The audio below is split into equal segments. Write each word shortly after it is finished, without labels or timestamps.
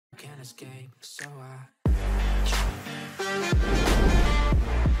can't escape, so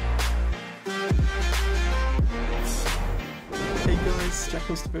Hey guys, Jack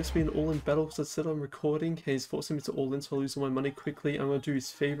wants to burst me an all-in battle because I said I'm recording. He's forcing me to all-in, so I lose all my money quickly. I'm going to do his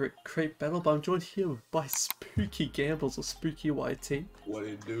favourite crate battle, but I'm joined here by Spooky Gambles or Spooky YT. What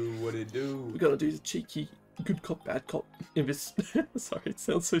it do, what it do? We're going to do the cheeky good cop, bad cop in this. Sorry, it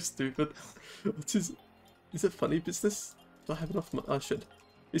sounds so stupid. Is it funny business? Do I have enough money? I should.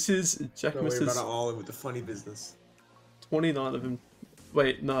 This is Jack Don't worry Mrs. about it all in with the funny business. 29 of them.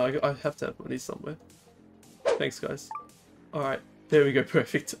 Wait, no, I have to have money somewhere. Thanks, guys. Alright, there we go,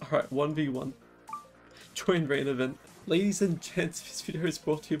 perfect. Alright, 1v1. Join rain event. Ladies and gents, this video is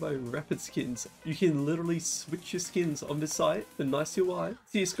brought to you by Rapid Skins. You can literally switch your skins on this site, the nice UI.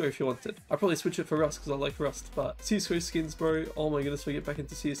 CSGO if you wanted. I'd probably switch it for Rust because I like Rust, but CSGO skins, bro, oh my goodness, we get back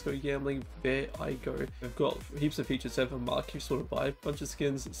into CSGO gambling, there I go. They've got heaps of features over Mark, you sort of buy a bunch of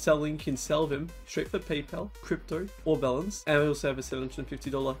skins, selling, can sell them straight for PayPal, crypto, or balance. And we also have a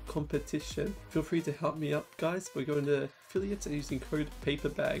 $750 competition. Feel free to help me out, guys, by going to affiliates and using code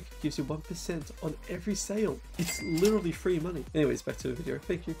PaperBag. Gives you 1% on every sale. It's literally free money. Anyways, back to the video.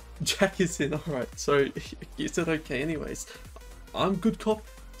 Thank you. Jack is in. Alright, so you said okay anyways. I'm good cop,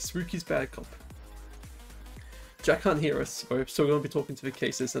 Spooky's bad cop. Jack can't hear us, so we're going to be talking to the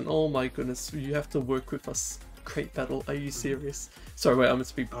cases, and oh my goodness, you have to work with us. Crate battle, are you serious? Sorry, wait, I'm going to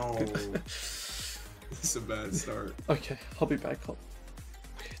speak. Oh, it's a bad start. Okay, I'll be bad cop.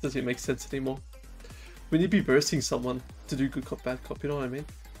 Okay, doesn't even make sense anymore. We need to be bursting someone to do good cop, bad cop, you know what I mean?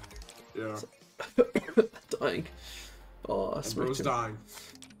 Yeah. Dying. Oh, I Bro's dying.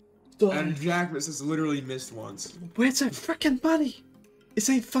 Dying. And Jack has literally missed once. Where's that freaking money? It's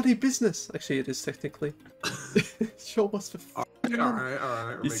ain't funny business. Actually, it is technically. Show us for Alright,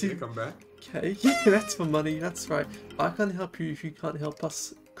 we're making a comeback. Okay, yeah, that's for money, that's right. I can't help you if you can't help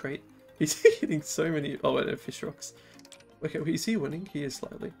us. Great. He's hitting so many. Oh, wait, no, fish rocks. Okay, well, is he winning? He is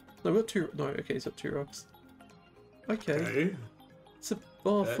slightly. No, we got two. No, okay, he's got 2 rocks. Okay. It's a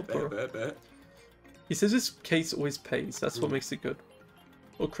football. Bet. He says this case always pays. That's what makes it good.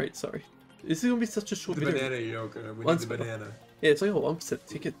 Or crate, sorry. Is it gonna be such a short video? Banana yoke. We need the banana. Yeah, it's like a 1%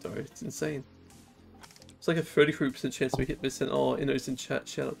 ticket though. It's insane. It's like a 33% chance we hit this, and oh, Inno's in chat.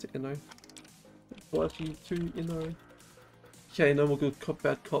 Shout out to Inno. What you do, Inno? Okay, no more good cop,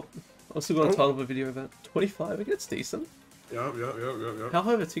 bad cop. I'm still gonna title of a video event. 25. I guess decent. Yep. How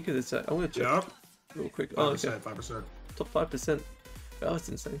high of a ticket is that? I'm gonna check real quick. 5%, Oh, okay. 5%. Top 5%. Oh, that's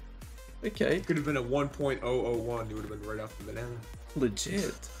insane. Okay. Could have been a 1.001. You would have been right off the banana.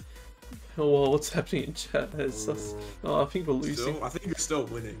 Legit. Oh, well, what's happening in chat? Oh, I think we're losing. I think you're still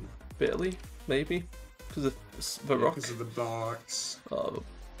winning. Barely, maybe, because of the rock. Because of the box. Oh,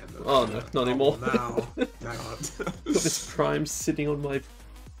 no, not anymore. Now. Got this prime sitting on my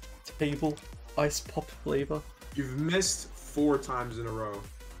table. Ice pop flavor. You've missed 4 times in a row.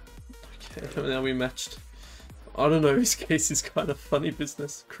 Okay, now we matched. I don't know, this case is kind of funny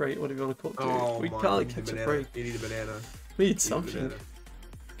business. Crate, whatever you want to call it. Oh, we can't catch a break. You need a banana. We need something.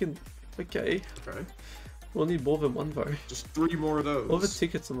 Okay. We'll need more than one though. Just 3 more of those. All the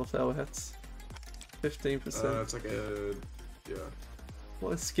tickets on the flower hats. 15%. It's like a... yeah.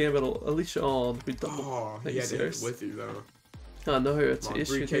 What a scam at all. Alicia, oh, we doubled. Oh, yeah, it's with you though. I know, it's an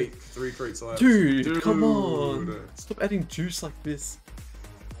issue. 3 crates left. Dude, come on. Stop adding juice like this.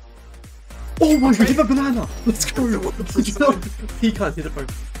 Oh my god, hit a banana! Let's go! He can't hit it, bro.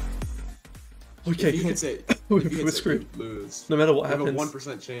 Okay. If he hits it, we're screwed. Lose. No matter what you happens. have a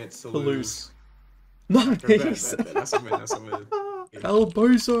 1% chance to lose. Nice! Bet. That's a win, that's a win.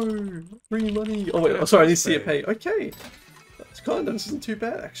 Albozo! Free money! Oh wait, sorry, I need to see it pay. Okay. This isn't too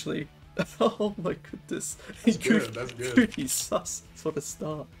bad actually. Oh my goodness. That's good. Dude, he's sus. That's what a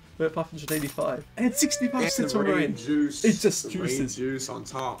start. We're at 585. And 65 cents on rain. Juice. It just juices. Juice on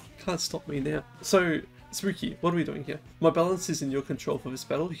top. Can't stop me now. So, Spooky, what are we doing here? My balance is in your control for this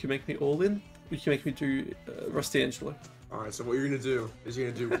battle. You can make me all in. You can make me do Rusty Angelo. Alright, so what you're going to do is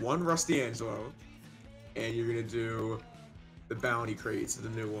you're going to do one Rusty Angelo. And you're going to do the bounty crates, the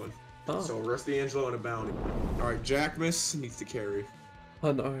new one. Oh. So Rusty Angelo and a bounty. Alright, Jackmas needs to carry.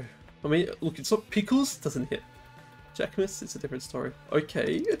 I know. I mean, look, it's not Pickles, doesn't hit. Jackmas, it's a different story.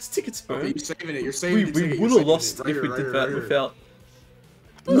 Okay, it's tickets, bro. Okay, you're saving it, you're saving it. We would have lost if we did that without...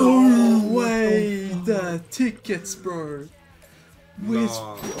 No way! The tickets, bro. Where's...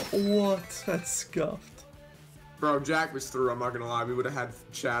 What? That's scuffed. Bro, Jack was through, I'm not gonna lie. We would have had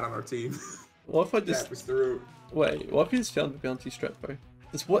Chad on our team. What if I just... Jack was through. Wait, what if you just found the bounty strat, bro?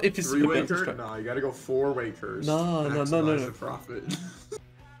 What if it's 3-way curse? No, you gotta go 4-way curse. No. The profit.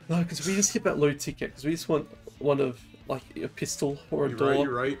 No, because we just hit that low ticket, because we just want one of, like a pistol or a You're door. right,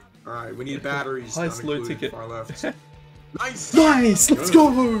 you're right. Alright, we need batteries. Highest low ticket. Far left. Nice! Nice! Let's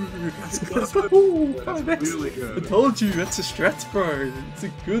go! That's good. Ooh, That's 5x. really good. I told you, that's a strat, bro. It's a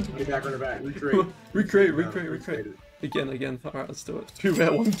good Run it back. recreate. Again. Alright, let's do it. 2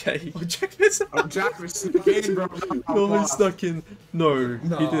 out 1k. Oh, Jack missed. Oh, Jack was stuck in, bro. No, I'm stuck in. No,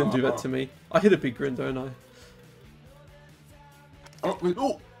 he didn't do that to me. I hit a big grin, don't I? Oh, wait,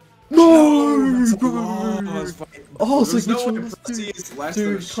 oh! No, bro! Oh, it's like, no way which one?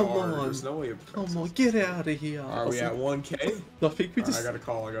 dude, Come on. There's no way Come on, get out of here. Are we at 1k? I think we just... I got a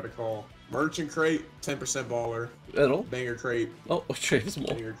call. Merchant crate, 10% baller. At all? Banger crate. Oh, okay, there's more.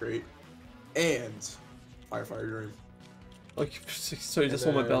 Banger crate. And Firefighter Dream. Okay, sorry, just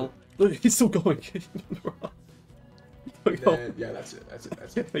on my bell. Look, he's still going. Yeah, that's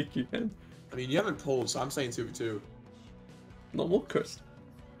it. Thank you, man. I mean, you haven't pulled, so I'm saying 2v2. Normal, cursed.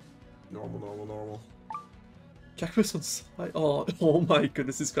 Normal. Jack was on side. Oh my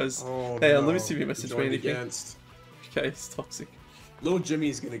goodness, this guy's. Oh, hey, no. let me see if you message me anything. Against. Okay, it's toxic. Little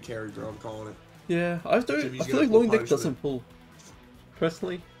Jimmy's gonna carry, bro. I'm calling it. Yeah, I feel like long deck doesn't pull.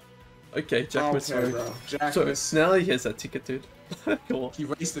 Personally. Okay, Jack missed. So now he has that ticket, dude. Come on. He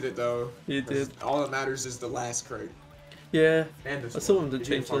wasted it though. He did. All that matters is the last crate. Yeah. And I saw him to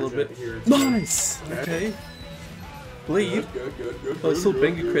change a little bit. Here, Nice. Okay. Bleed. Good. Oh, still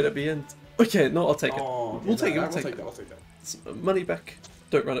banger crate at the end. Okay, no, I'll take it. Oh, We'll take it. I'll take that. Money back.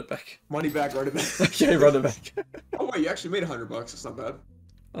 Don't run it back. Money back, run it back. Okay, run it back. Oh wait, you actually made $100. That's not bad.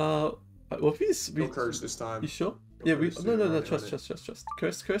 Well, if he's No curse this time. You sure? No Yeah, curse, no. Trust.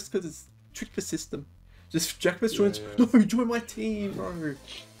 Curse, because it's trick the system. Just Jack miss joins. No, join my team, bro.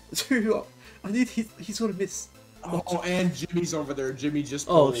 Dude, I need. He's gonna miss. Oh, and Jimmy's over there. Jimmy just.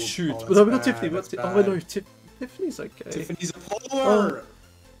 Oh pulled. shoot! Oh, No, we got Tiffany. oh no, Tiffany's okay. Tiffany's a polar.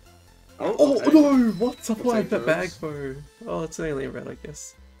 Oh no! What's up We'll like that bag, those. bro? Oh, it's only red, I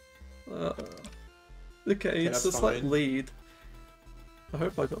guess. Okay, it's just like lead. I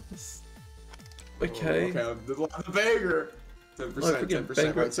hope I got this. Okay. Okay, the banger. 10%,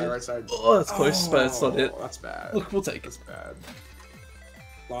 10%, right side. Oh, that's close, but it's not it. That's bad. Look, we'll take it. That's bad.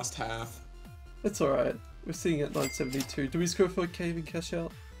 Lost half. It's alright. We're sitting at 972. Do we just go for a cave and cash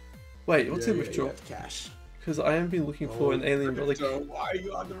out? Wait, what's in withdraw? Cash. Because I am been looking for an alien relic. Why are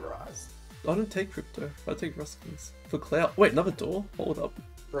you on the rust? I don't take crypto. I take ruskins. For clout. Wait, another door? Hold up.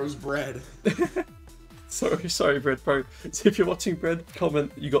 Bro's bread. Sorry, Bread Pro. So if you're watching, Bread,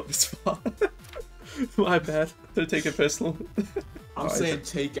 comment you got this far. My bad. Don't take it personal. I'm saying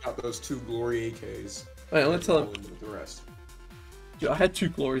take out those 2 glory AKs. Wait, let's tell him. The rest. Yeah, I had 2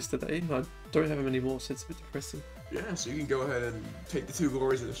 glories today, and I don't have them anymore, so it's a bit depressing. Yeah, so you can go ahead and take the 2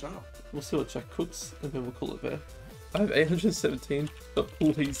 glories in the shop. We'll see what Jack cooks, and then we'll call it there. I have 817, but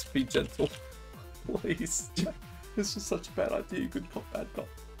please be gentle. Please, Jack. This was such a bad idea. Good cop, bad cop.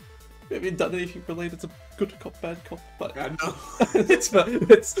 We haven't done anything related to good cop, bad cop, but I know.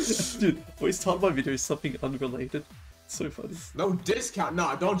 dude. Always start my video is something unrelated. It's so funny. No discount.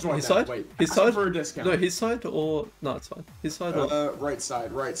 Nah, don't join his that. Side? Wait, his side for a discount. No, his side or no, it's fine. His side or right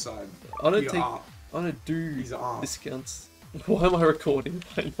side. I don't do discounts. Why am I recording?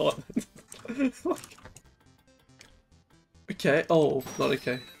 I'm not. Okay. Oh, not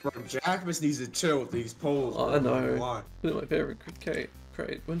okay. Bro, Jack just needs to chill with these polls. I know. Put in my favorite crate.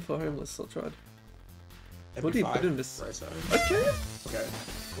 Went for homeless. I tried. What do you put in this? Right side. Okay. Okay.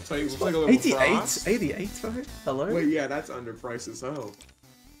 We'll take a little 88. 88, right? Hello. Wait, yeah, that's underpriced as hell.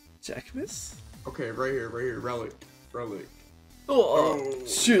 Jack miss. Okay, right here. Relic. Oh,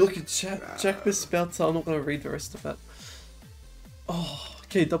 shoot! Look at Jack miss spouts. I'm not gonna read the rest of that. Oh,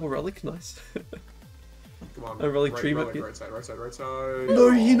 okay, double relic, nice. Come on. A relic Dreeep might be. Right side.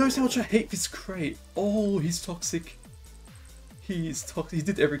 No, he knows how much I hate this crate. Oh, he's toxic. He's toxic. He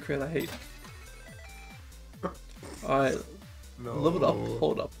did every crate I hate. Alright. No. Level up.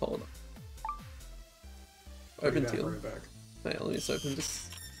 Hold up. Open deal. Hey, let me just open this.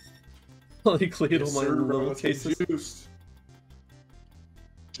 Oh, he cleared all my little cases.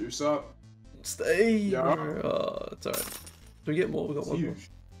 Juice up. Stay. Yeah. It's alright. Do we get more? We got one more.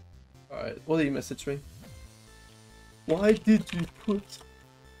 Alright, what did you message me? Why did you put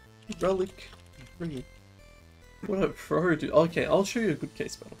relic 3? What a pro, dude. Okay, I'll show you a good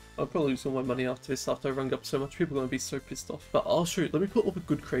case battle. I'll probably lose all my money after this, after I rung up so much. People are going to be so pissed off. But I'll show you. Let me put all the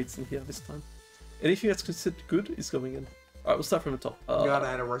good crates in here this time. Anything that's considered good is going in. Alright, we'll start from the top. You gotta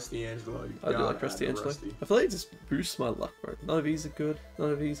add a Rusty Angelo. I do like Rusty Angelo. I feel like it just boosts my luck, bro. None of these are good.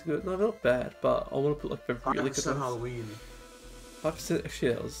 No, they're not bad, but I want to put like the really good ones. Halloween. 5%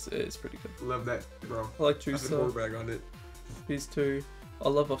 actually, it's pretty good. Love that, bro. I like Juicer. PaperBag on it. These two. I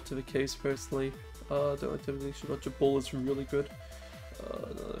love Off to the Caves personally. Don't like to should watch. A ball is really good.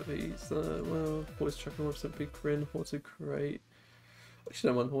 None of these. Well, boys tracking off some big grin. Haunted crate.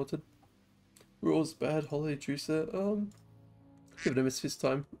 Actually, no one haunted. Rules bad. Holiday juicer. Give it a miss this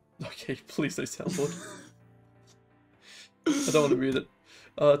time. Okay, please don't soundboard. I don't want to read it.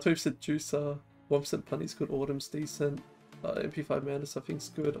 20% juicer. 1% punny's good. Autumn's decent. MP5 Madness I think's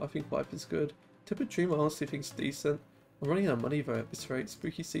good. I think Viper's good. Tempered Dream I honestly think's decent. I'm running out of money though at this rate.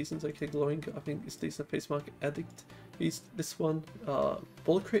 Spooky Season's okay. Glowing I think it's decent. Face Mark Addict. This one.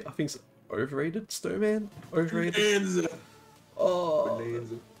 Bullet Crate I think's overrated. Snowman overrated. Bonanza. Oh,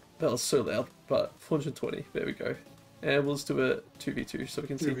 Bonanza. that was so loud. But 420. There we go. And we'll just do a 2v2 so we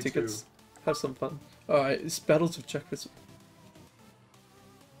can see 2v2. tickets. Have some fun. Alright, it's Battles of Jackmas.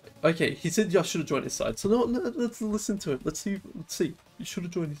 Okay, he said I should have joined his side. So no, let's listen to it. Let's see. You should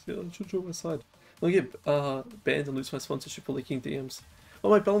have joined his side. You should have joined my side. I'll get banned and lose my sponsorship for leaking DMs.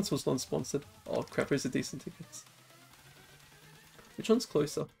 Oh, my balance was non-sponsored. Oh crap, those are decent tickets. Which one's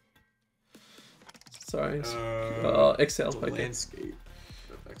closer? Sorry. XL. Okay. Landscape.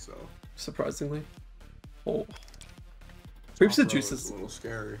 XL. Surprisingly. Oh. Groups of juices. A little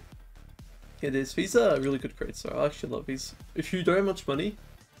scary. It is. These are really good crates, so I actually love these. If you don't have much money,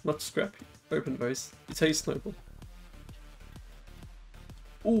 much scrap, open those. It's how you snowball.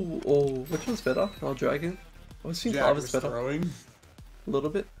 Ooh, oh, which one's better? Oh, Dragon. I was thinking Lava's better. Throwing. A little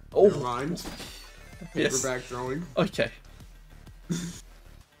bit. Oh! Never mind. Yes. PaperBag throwing. Okay.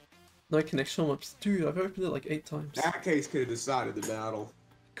 No connection maps. Dude, I've opened it like 8 times. That case could have decided the battle.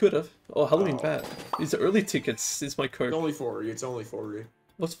 Could have. Oh, Halloween Bat. These are early tickets, is my code. It's only 40. It's only 40.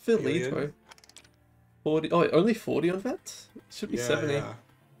 What's the lead, bro? 40. Oh, only 40 on that? It should be 70. Yeah.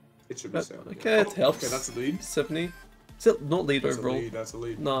 It should be 70. Okay, it helps. Okay, that's the lead. 70. Is it not lead That's overall? That's the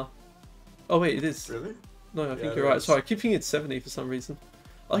lead. Nah. Oh wait, it is. Really? No, I think you're right. Sorry, I keep thinking it's 70 for some reason.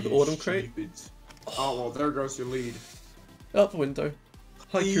 I like Autumn Crate. Oh, well, there goes your lead. Out the window.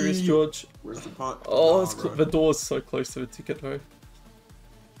 Hi, Curious George. Where's the punt? Oh, it's the door's so close to the ticket though.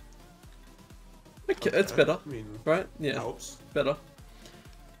 Okay, it's better. I mean, right? Yeah. Helps. Better.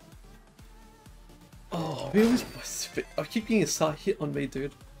 Oh, we always... I keep getting a start hit on me,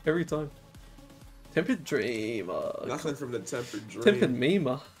 dude. Every time. Tempered Dream. Nothing from the Tempered Dream. Tempered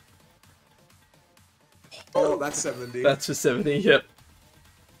Mima. Oh, that's 70. That's for 70, yep.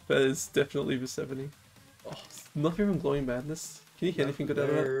 That is definitely for 70. Oh, nothing from Glowing Madness. Can you get anything good out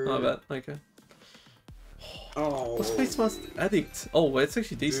of that? Oh, that. Okay. Oh. What's Face Mask Addict? Oh, well, it's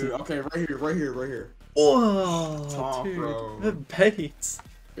actually decent. Dude, okay, right here. Oh, Top, dude. bro. Bait.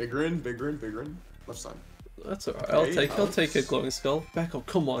 Big rin. Left side. That's alright. Okay, I'll take a Glowing Skull. Back up,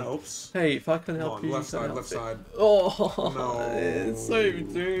 come on. Helps. Hey, if I can help Come on, you, left you side. Oh, No. it's so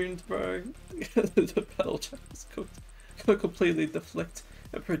doomed, bro. The battle chat was cooked. Gonna completely deflect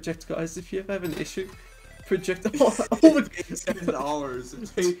and project, guys. If you have an issue, project. Oh,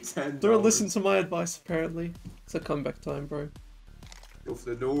 $10. Take $10. Don't listen to my advice. Apparently, it's a comeback time, bro. Go for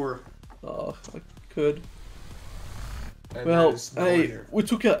the door. Oh, I could. And Well, no one hey, here. we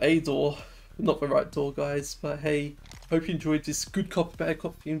took out a door. Not the right door, guys, but hey, hope you enjoyed this good cop, bad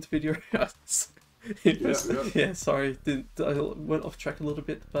cop themed video. Yeah, sorry, I went off track a little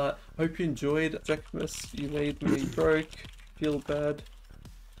bit, but hope you enjoyed. Jackmas, you made me broke. Feel bad.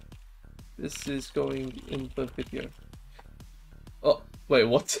 This is going in the video. Oh, wait,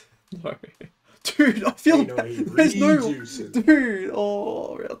 what? No. Dude, I feel bad. There's no... Dude,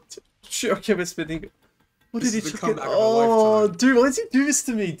 oh, sure, okay, we're spinning. What did he chuck it? Oh, dude, why does he do this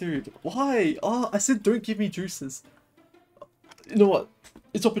to me, dude? Why? Oh, I said don't give me juices. You know what?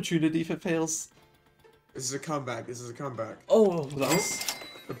 It's opportunity if it fails. This is a comeback. Oh, nice.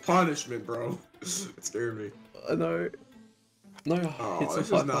 The punishment, bro. It scared me. I know. No, Oh, it's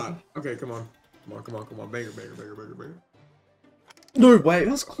this a is not. Okay, come on. Banger. No way,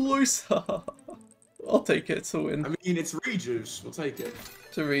 that was closer. I'll take it, it's a win. I mean, it's rejuice. We'll take it.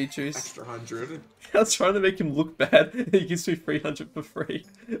 To rejuice. Extra 100. I was trying to make him look bad, and he gives me 300 for free.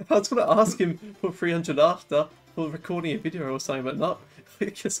 I was gonna ask him for 300 after, for recording a video or something, but no,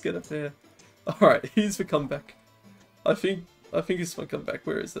 just get it there. Alright, here's the comeback. I think it's my comeback.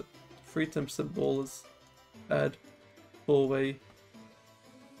 Where is it? 310% ballers. Add. Hallway.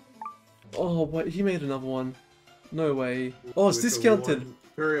 Oh, wait, he made another one. No way. Oh, it's discounted.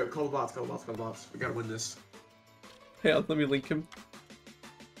 Hurry up, call the bots. We gotta win this. Hang on, let me link him.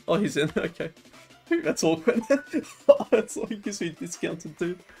 Oh, he's in. Okay. That's awkward. Oh, that's all he gives me discounted,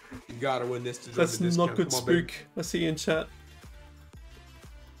 dude. You gotta win this to join That's the discount. not good, Come on, Spook. baby. I see you in chat.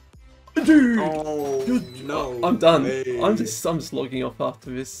 Dude! Oh, no. I'm done. Way. I'm just logging off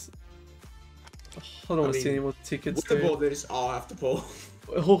after this. I don't want to see any more tickets, With the dude. ball, they just all have to pull.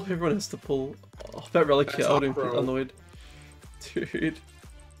 Oh, everyone has to pull. Oh, that relic here, I would Amaro. be annoyed. Dude.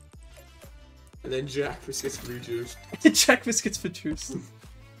 And then Jack gets rejuiced. Jack biscuits for juice.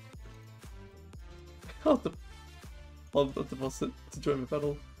 I'll deposit to join the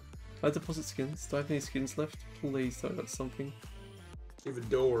battle. I deposit skins. Do I have any skins left? Please, I got something. You have a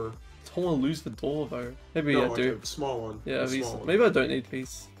door. I don't want to lose the door though. Maybe No, I like do. a small one. Yeah, a small one. maybe I don't need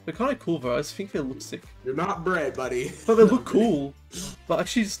these. They're kind of cool though. I just think they look sick. You're not bread, buddy. But they look cool. But I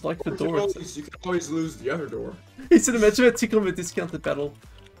actually just like the door. You can always lose the other door. He said, imagine a tick on a discounted battle.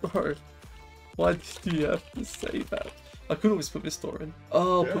 No. Why did you have to say that? I could always put this door in.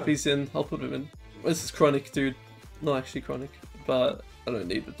 Oh, I'll put these in. I'll put them in. This is chronic, dude. Not actually chronic. But I don't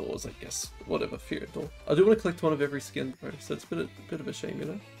need the doors, I guess. Whatever, fear door. I do want to collect one of every skin, bro. So it's a bit of a shame, you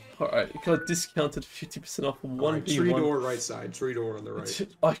know? Alright, it got discounted 50% off 1v1. Right, tree door right side. Tree door on the right.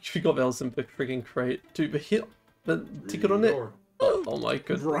 I forgot that was in the friggin' crate. Dude, but hit the ticket on it. Oh my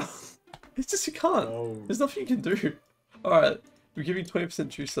goodness. It's just you can't. Oh. There's nothing you can do. Alright, we're giving 20%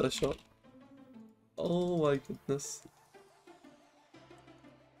 juice to that shot. Oh my goodness.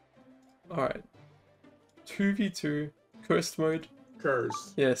 Alright. 2v2. Cursed mode.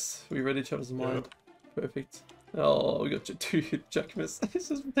 Cursed. Yes, we read each other's mind. Perfect. Oh, we got two Jackmas.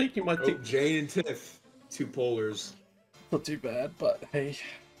 This is taking my tick. Jane and Tiff. Two polars. Not too bad, but hey.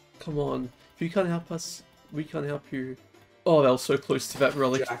 Come on. If you can't help us, we can't help you. Oh, that was so close to that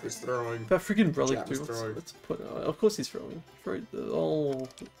relic. Jack is throwing. That freaking relic, Jack dude. is Let's put. Of course he's throwing. Throwing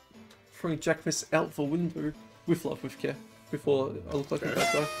Jackmas out the window with love, with care. Before I look like a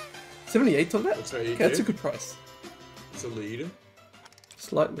bad guy. 78 on that? Okay, that's a good price. It's a lead.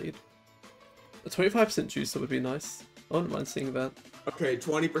 Slight lead. A 25% juice, that would be nice. I wouldn't mind seeing that. Okay,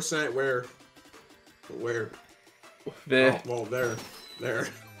 20% where? Where? There. Oh, well, there. There.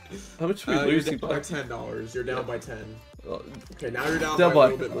 How much are we losing by $10. You're down by 10. Okay, now you're down by a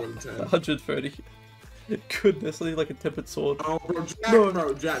little bit more than 10. 130. Goodness, I need like a tempered sword. Oh, bro,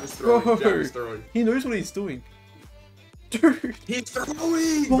 Jack is throwing. Jack is throwing. He knows what he's doing. Dude! He's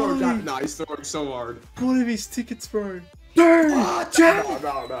throwing! Bro, Jack, nah, he's throwing so hard. One of his tickets, bro. Dude! Jack!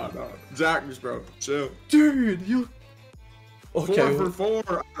 No. Jack is, bro. Chill. Dude, you... Okay. 4 for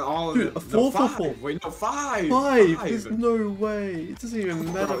 4. All dude, a 4 for 4. Wait, no, 5. 5. There's no way. It doesn't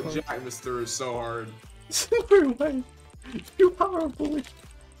even matter. Bro, Jack was through so hard. There's no way. You are a bully.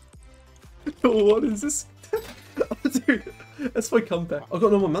 What is this? Dude, that's my comeback. I've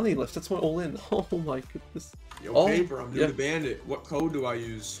got no more money left. That's my all-in. Oh my goodness. Yo, Paper, I'm new to Bandit. What code do I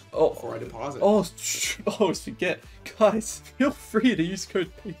use before I deposit? Oh, I always forget. Guys, feel free to use code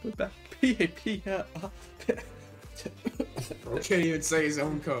PaperBag. P-A-P-R. Bro can't even say his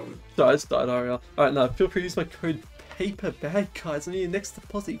own code. I just died, Ariel. Alright, now feel free to use my code PaperBag, guys. On your next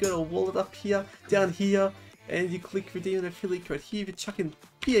deposit, you go to a wallet up here, down here, and you click redeem an affiliate code here. If you chuck in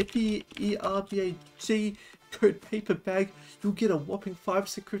PAPERBAG code PaperBag, you'll get a whopping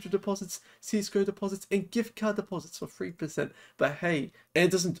 5% crypto deposits, CSGO deposits, and gift card deposits for 3%. But hey,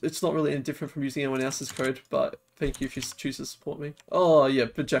 and it's not really any different from using anyone else's code, but thank you if you choose to support me. Oh yeah,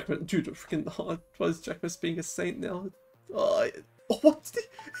 but Jackmas, dude, freaking, why is Jackmas being a saint now? Oh, what did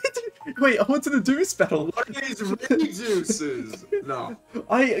wait, I wanted to do this battle. What are these rejuices? No.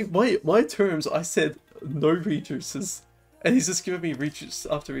 My terms, I said no rejuices. And he's just giving me rejuice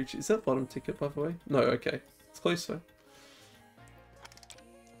after rejuice. Is that bottom ticket, by the way? No, okay. It's close though.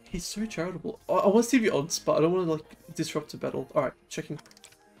 He's so charitable. I want to see the odds, but I don't want to like disrupt the battle. Alright, checking.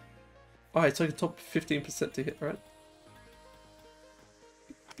 Alright, it's like a top 15% to hit, right?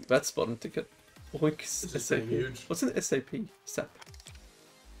 That's bottom ticket. Oink, SAP. What's an SAP? SAP.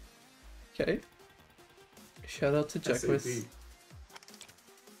 Okay. Shout out to Jackmas.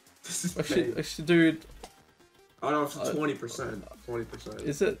 Actually, dude. Oh no, it's 20%. 20%.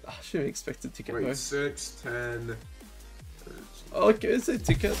 Is it? I shouldn't expect a ticket. Wait, though. 6, 10. Oh, okay, it's a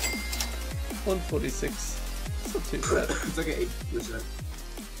ticket. 146. It's not too bad. It's like an 8%.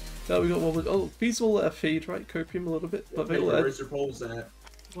 Now we got one with. Oh, these all feed, right? Copium a little bit. But they all where's your polls at?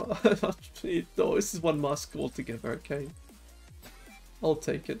 No, this is one mask altogether, okay? I'll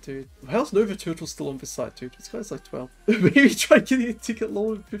take it, dude. How's Nova Turtle still on this side, dude? This guy's like 12. Maybe try getting a ticket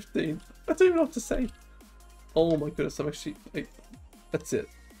lower than 15. I don't even know what to say. Oh my goodness, I'm actually... Wait, that's it.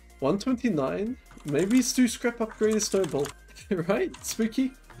 129? Maybe it's to scrap upgrade a snowball. Right?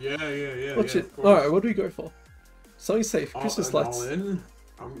 Spooky? Yeah. Watch it. Alright, what do we go for? Something safe. Christmas lights. All in?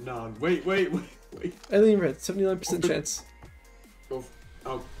 I'm none. Wait. Alien red, 79% chance. Go.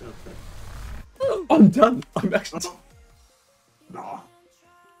 Oh, okay. I'm done. I'm actually...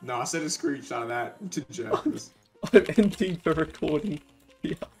 No, I sent a screenshot of that to Jeff. I'm ending the recording.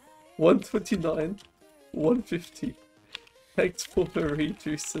 Yeah. 129. 150. Thanks for the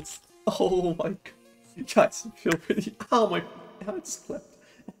rejuices. Oh my god. Guys, feel free. Oh my. How it just clapped.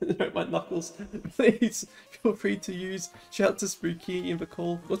 It hurt my knuckles. Please feel free to use. Shout out to Spooky in the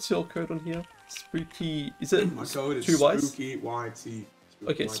call. What's your code on here? Spooky. Is it My code is 2 Ys? Spooky YT.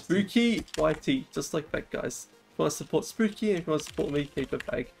 Okay, Spooky YT. Just like that, guys. If you want to support Spooky and if you want to support me,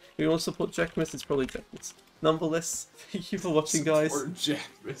 PaperBag. If you want to support Jackmas, it's probably Jackmas. Nonetheless, thank you for watching, guys.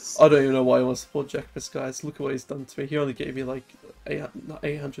 I don't even know why I want to support Jackmas, guys. Look at what he's done to me. He only gave me like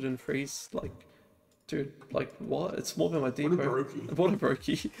 800 freeze. Like, dude, like what? It's more than my depot. What a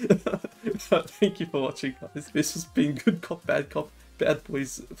brokey. Thank you for watching, guys. This has been good cop, bad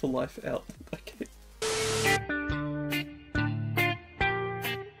boys for life out. Okay.